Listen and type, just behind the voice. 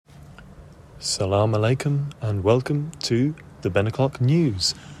Salam alaikum and welcome to the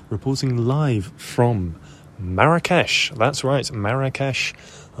thebenoclocknews, reporting live from Marrakech. That's right, Marrakech.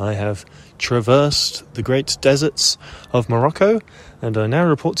 I have traversed the great deserts of Morocco and I now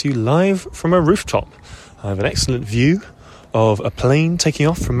report to you live from a rooftop. I have an excellent view of a plane taking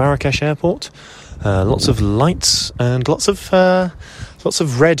off from Marrakech airport. Lots of lights and lots of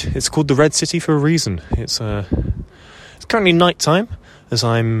red. It's called the Red City for a reason. It's currently night time as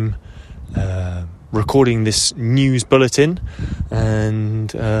I'm recording this news bulletin,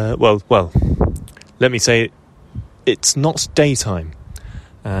 and let me say it's not daytime,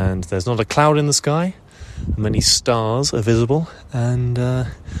 and there's not a cloud in the sky. Many stars are visible, and no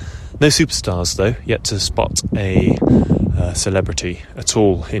superstars though yet to spot a celebrity at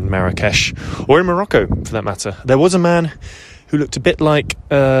all in Marrakech or in Morocco for that matter. There was a man who looked a bit like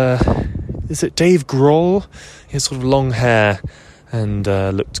is it Dave Grohl? He has sort of long hair and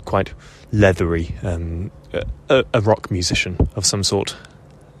looked quite leathery, a rock musician of some sort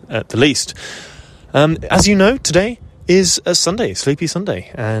at the least. As you know, today is a Sunday, Sleepy Sunday,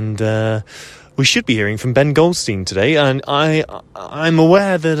 and we should be hearing from Ben Goldstein today, and I'm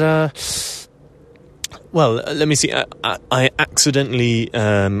aware that let me see, I accidentally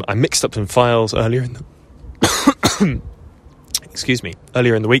I mixed up some files earlier in the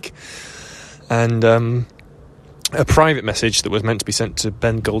earlier in the week, and a private message that was meant to be sent to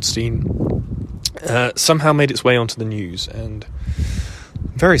Ben Goldstein somehow made its way onto the news, and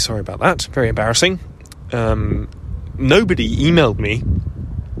I'm very sorry about that. Very embarrassing. Nobody emailed me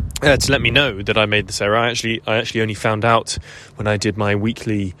to let me know that I made this error. I actually only found out when I did my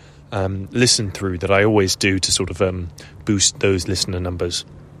weekly listen through that I always do to sort of boost those listener numbers,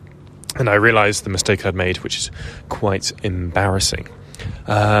 and I realised the mistake I'd made, which is quite embarrassing.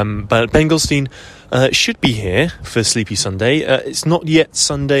 But Ben Goldstein should be here for Sleepy Sunday. It's not yet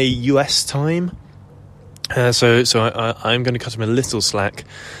Sunday US time, so I'm going to cut him a little slack,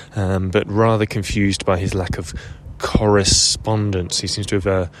 but rather confused by his lack of correspondence. He seems to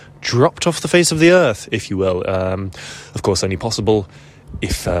have dropped off the face of the earth, if you will. Of course, only possible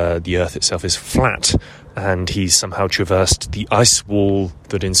if the earth itself is flat and he's somehow traversed the ice wall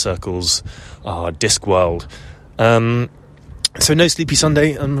that encircles our disc world. So no Sleepy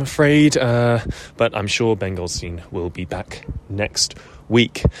Sunday, I'm afraid, but I'm sure Ben Goldstein will be back next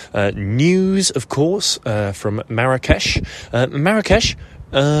week. News, of course, from Marrakech. Marrakech,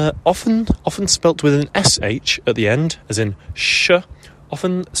 often spelt with an SH at the end, as in sh,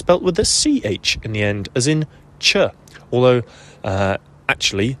 often spelt with a CH in the end, as in ch, although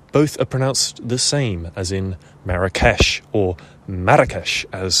actually both are pronounced the same, as in Marrakech, or Marrakech,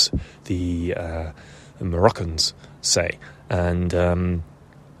 as the Moroccans say. And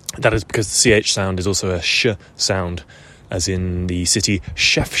that is because the CH sound is also a sh sound, as in the city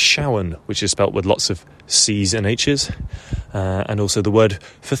Chefchaouen, which is spelt with lots of C's and H's, and also the word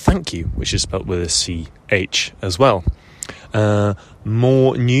for thank you, which is spelt with a CH as well.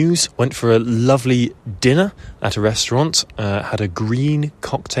 More news. Went for a lovely dinner at a restaurant, had a green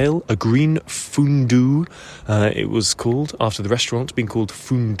cocktail, a green fondue, it was called, after the restaurant being called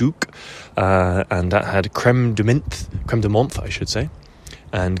Fundouk, and that had creme de menthe I should say,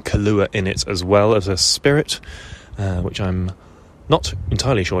 and Kahlua in it, as well as a spirit, which I'm not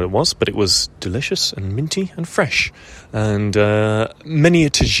entirely sure it was, but it was delicious and minty and fresh. And many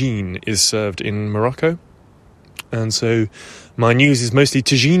a tagine is served in Morocco, and so my news is mostly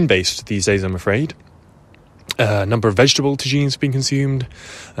tagine based these days, I'm afraid. A number of vegetable tagines being consumed,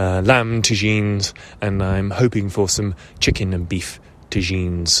 lamb tagines, and I'm hoping for some chicken and beef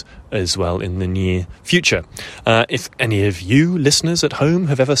tagines as well in the near future. If any of you listeners at home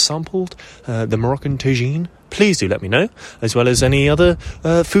have ever sampled the Moroccan tagine, please do let me know, as well as any other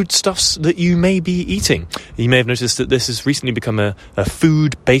foodstuffs that you may be eating. You may have noticed that this has recently become a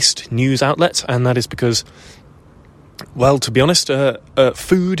food-based news outlet, and that is because, well, to be honest,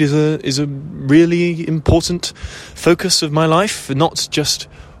 food is a really important focus of my life, not just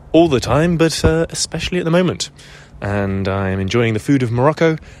all the time, but especially at the moment. And I am enjoying the food of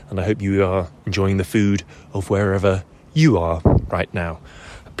Morocco, and I hope you are enjoying the food of wherever you are right now.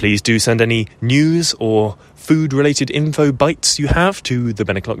 Please do send any news or food-related info bites you have to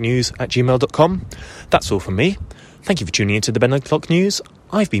thebenoclocknews@gmail.com. That's all from me. Thank you for tuning into the Ben O'Clock News.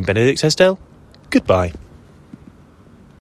 I've been Benedict Esdale. Goodbye.